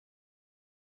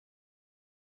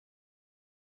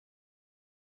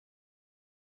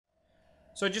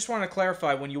So I just want to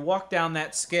clarify, when you walk down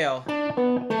that scale,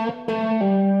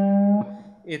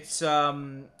 it's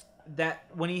that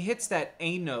when he hits that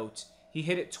A note, he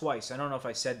hit it twice. I don't know if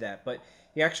I said that, but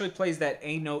he actually plays that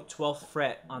A note 12th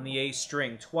fret on the A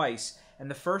string twice, and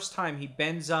the first time he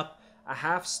bends up a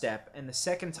half step, and the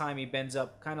second time he bends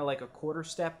up kind of like a quarter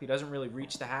step. He doesn't really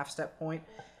reach the half step point,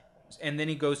 and then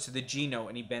he goes to the G note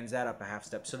and he bends that up a half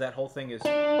step. So that whole thing is...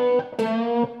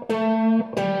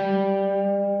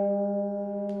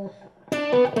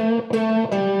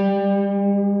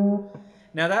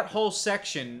 Now that whole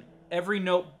section, every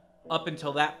note up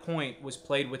until that point was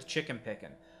played with chicken picking.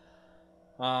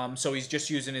 So he's just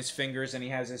using his fingers, and he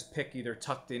has his pick either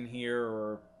tucked in here,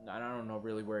 or I don't know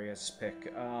really where he has his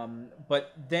pick.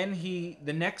 But then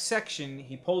the next section,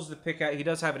 he pulls the pick out. He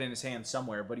does have it in his hand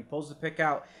somewhere, but he pulls the pick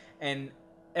out, and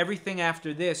everything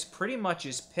after this pretty much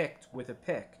is picked with a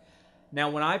pick. Now,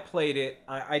 when I played it,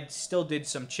 I still did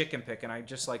some chicken pick, and I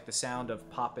just like the sound of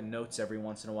popping notes every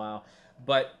once in a while.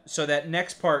 But, so that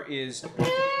next part is...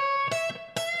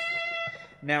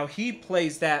 Now, he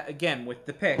plays that, again, with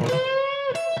the pick.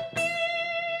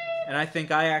 And I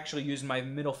think I actually used my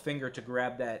middle finger to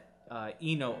grab that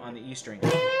E note on the E string.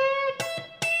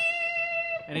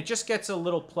 And it just gets a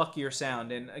little pluckier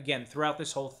sound. And, again, throughout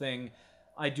this whole thing,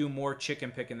 I do more chicken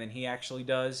picking than he actually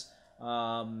does.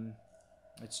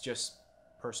 It's just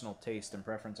personal taste and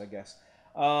preference, I guess.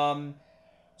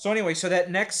 So anyway, so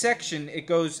that next section, it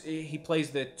goes, he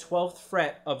plays the 12th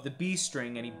fret of the B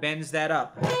string, and he bends that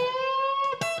up.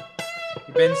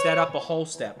 He bends that up a whole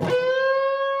step.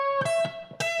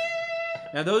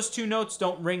 Now those two notes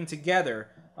don't ring together,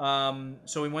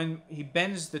 so when he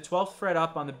bends the 12th fret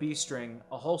up on the B string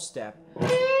a whole step,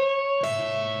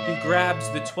 he grabs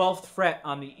the 12th fret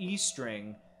on the E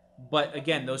string, but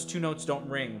again, those two notes don't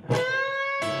ring.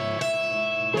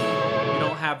 You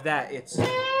don't have that, it's...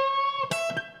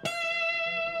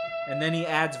 And then he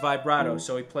adds vibrato,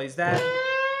 so he plays that,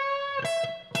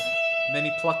 and then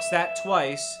he plucks that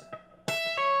twice,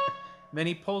 and then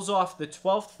he pulls off the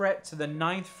 12th fret to the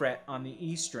 9th fret on the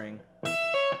E string.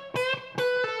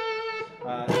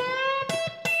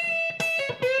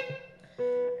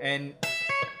 And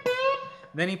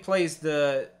then he plays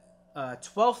the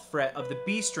 12th fret of the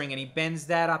B string, and he bends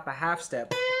that up a half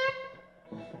step.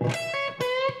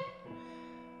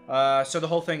 So the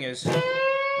whole thing is...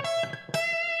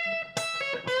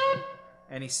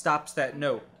 And he stops that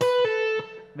note.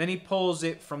 Then he pulls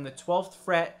it from the 12th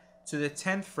fret to the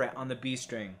 10th fret on the B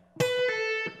string.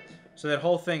 So that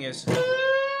whole thing is...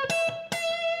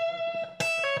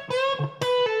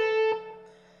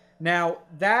 Now,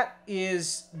 that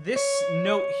is this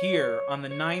note here on the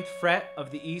 9th fret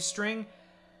of the E string.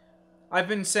 I've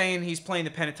been saying he's playing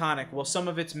the pentatonic. Well, some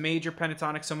of it's major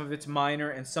pentatonic, some of it's minor,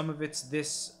 and some of it's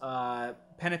this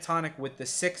pentatonic with the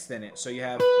 6th in it. So you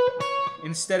have,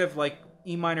 instead of like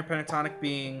E minor pentatonic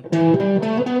being...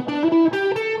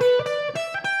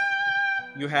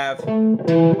 You have...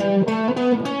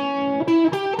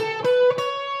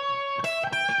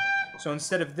 So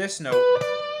instead of this note,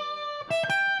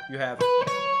 you have...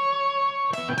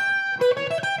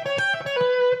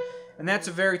 And that's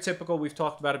a very typical, we've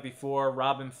talked about it before,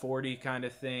 Robin Forty kind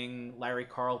of thing, Larry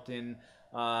Carlton,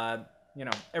 you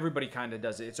know, everybody kind of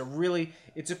does it.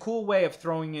 It's a cool way of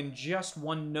throwing in just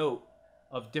one note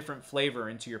of different flavor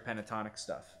into your pentatonic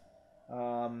stuff.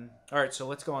 Alright, so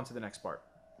let's go on to the next part.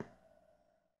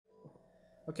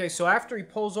 Okay, so after he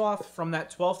pulls off from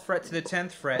that 12th fret to the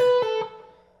 10th fret,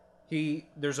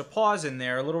 there's a pause in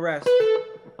there, a little rest.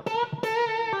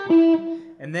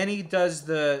 And then he does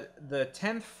the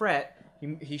 10th fret,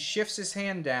 he shifts his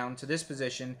hand down to this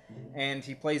position, and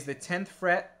he plays the 10th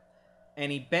fret,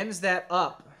 and he bends that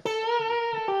up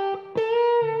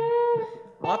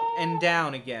and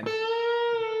down again.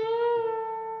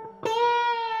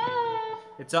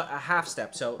 It's a half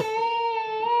step, so...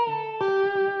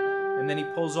 And then he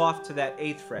pulls off to that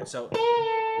 8th fret, so...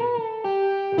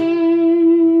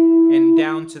 And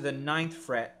down to the 9th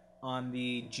fret on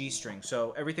the G string.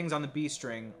 So everything's on the B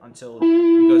string until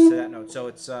he goes to that note. So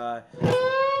it's...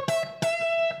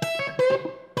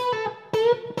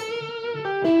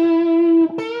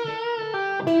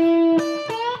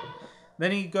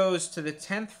 Then he goes to the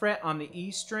 10th fret on the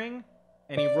E string,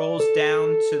 and he rolls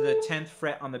down to the 10th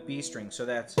fret on the B string. So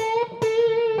that's...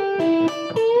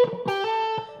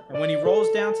 And when he rolls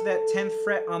down to that 10th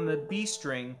fret on the B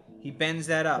string, he bends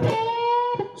that up.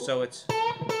 So it's...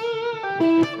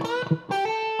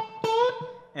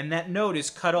 And that note is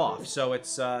cut off, so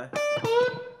it's...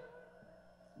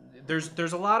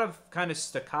 There's a lot of kind of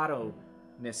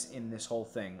staccato-ness in this whole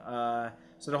thing.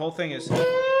 So the whole thing is...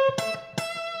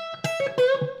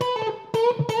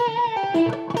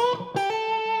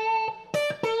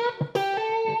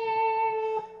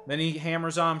 Then he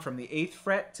hammers on from the 8th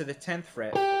fret to the 10th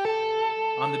fret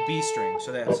on the B string.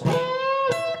 So that's...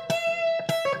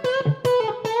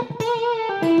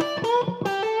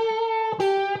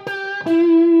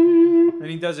 Then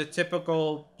he does a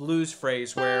typical blues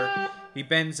phrase where he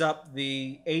bends up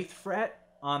the 8th fret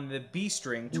on the B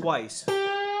string twice.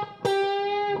 And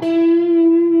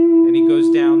he goes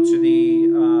down to the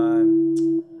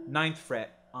 9th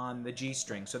fret on the G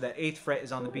string. So that 8th fret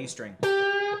is on the B string.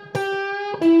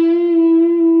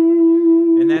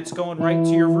 And that's going right to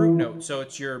your root note. So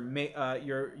it's your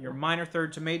minor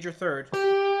third to major third.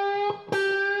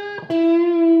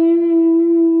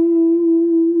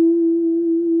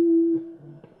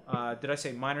 Did I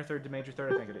say minor third to major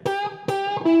third? I think it is.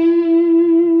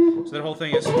 So that whole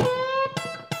thing is...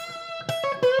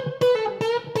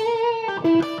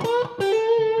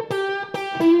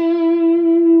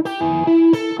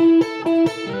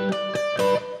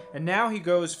 And now he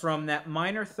goes from that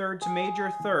minor third to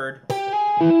major third,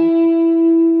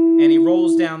 and he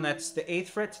rolls down, that's the 8th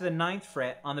fret to the 9th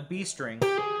fret on the B string,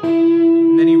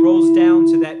 and then he rolls down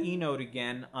to that E note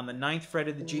again on the 9th fret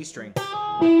of the G string.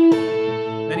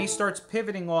 Then he starts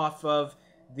pivoting off of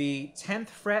the 10th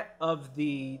fret of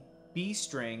the B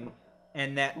string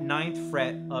and that 9th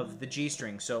fret of the G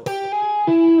string. So...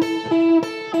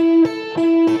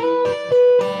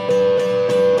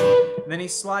 Then he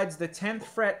slides the 10th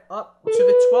fret up to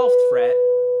the 12th fret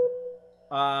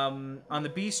on the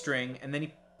B string, and then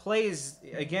he plays,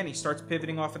 again, he starts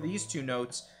pivoting off of these two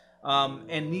notes,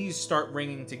 and these start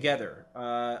ringing together.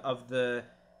 Of the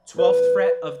 12th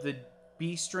fret of the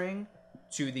B string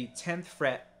to the 10th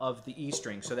fret of the E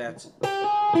string. So that's...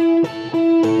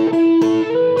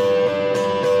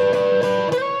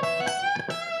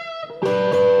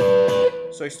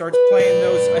 So he starts playing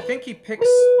those. I think he picks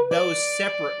those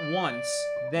separate once,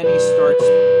 then he starts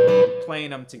playing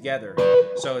them together.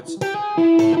 So it's...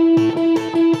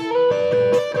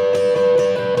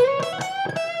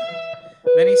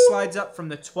 Then he slides up from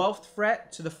the 12th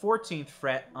fret to the 14th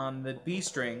fret on the B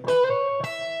string.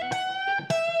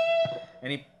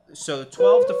 And so the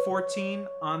 12 to 14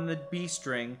 on the B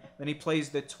string, then he plays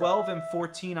the 12 and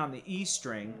 14 on the E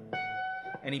string,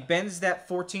 and he bends that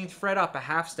 14th fret up a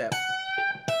half step.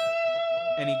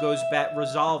 And he goes back,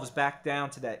 resolves back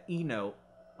down to that E note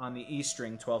on the E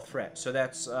string 12th fret. So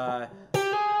that's...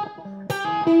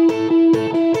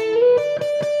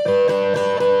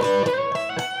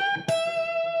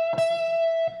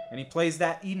 And he plays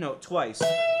that E note twice.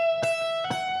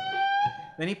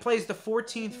 Then he plays the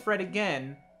 14th fret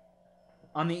again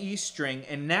on the E string,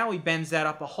 and now he bends that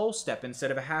up a whole step instead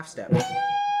of a half step.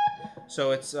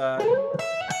 So it's...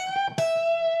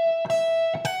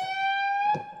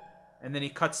 And then he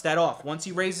cuts that off. Once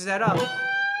he raises that up,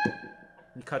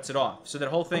 he cuts it off. So that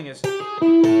whole thing is...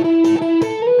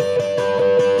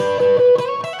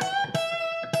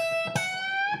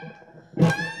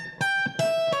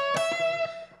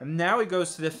 And now he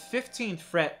goes to the 15th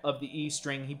fret of the E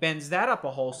string. He bends that up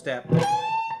a whole step.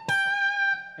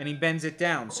 And he bends it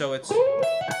down. So it's...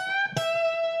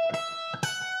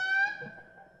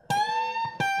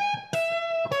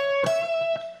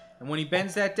 And when he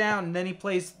bends that down, and then he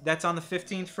plays, that's on the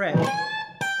 15th fret.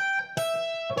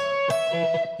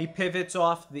 He pivots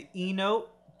off the E note,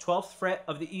 12th fret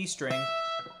of the E string,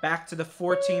 back to the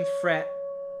 14th fret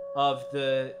of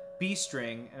the B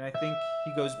string, and I think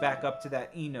he goes back up to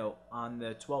that E note on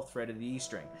the 12th fret of the E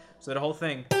string. So the whole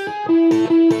thing...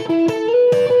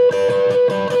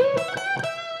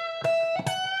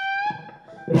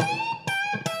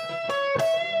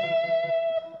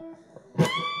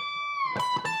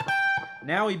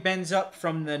 Now he bends up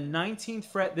from the 19th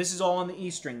fret. This is all on the E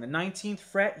string. The 19th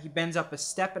fret, he bends up a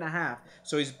step and a half.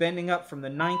 So he's bending up from the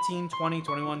 19, 20,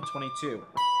 21, 22.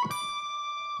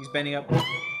 He's bending up.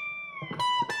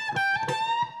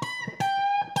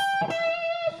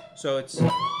 So it's...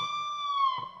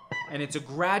 And it's a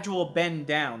gradual bend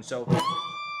down. So...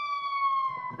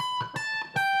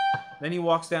 Then he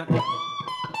walks down...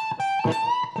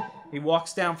 He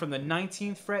walks down from the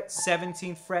 19th fret,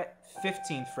 17th fret,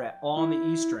 15th fret, all on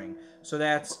the E string. So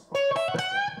that's...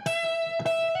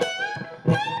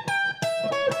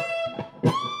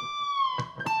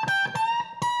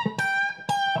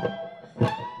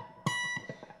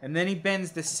 And then he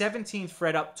bends the 17th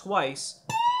fret up twice.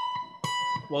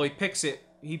 Well, he picks it.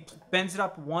 He bends it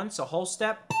up once, a whole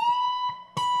step.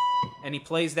 And he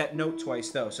plays that note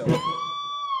twice, though. So...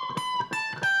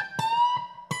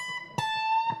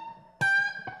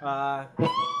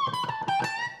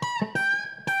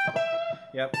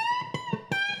 Yep.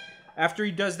 After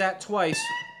he does that twice,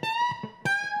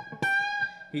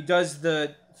 he does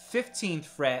the 15th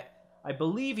fret I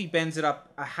believe he bends it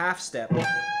up a half step.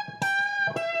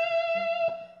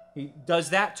 He does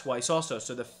that twice also.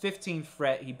 So the 15th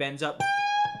fret, he bends up.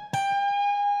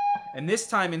 And this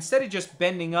time, instead of just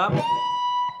bending up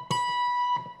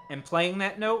and playing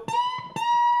that note,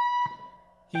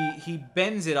 he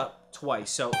bends it up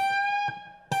twice. So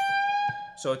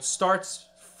it starts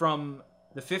from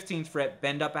the 15th fret,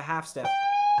 bend up a half step,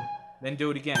 then do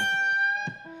it again.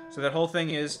 So that whole thing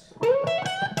is...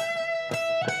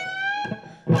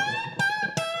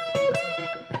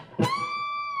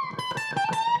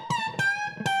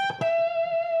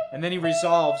 And then he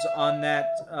resolves on that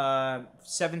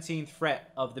 17th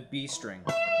fret of the B string.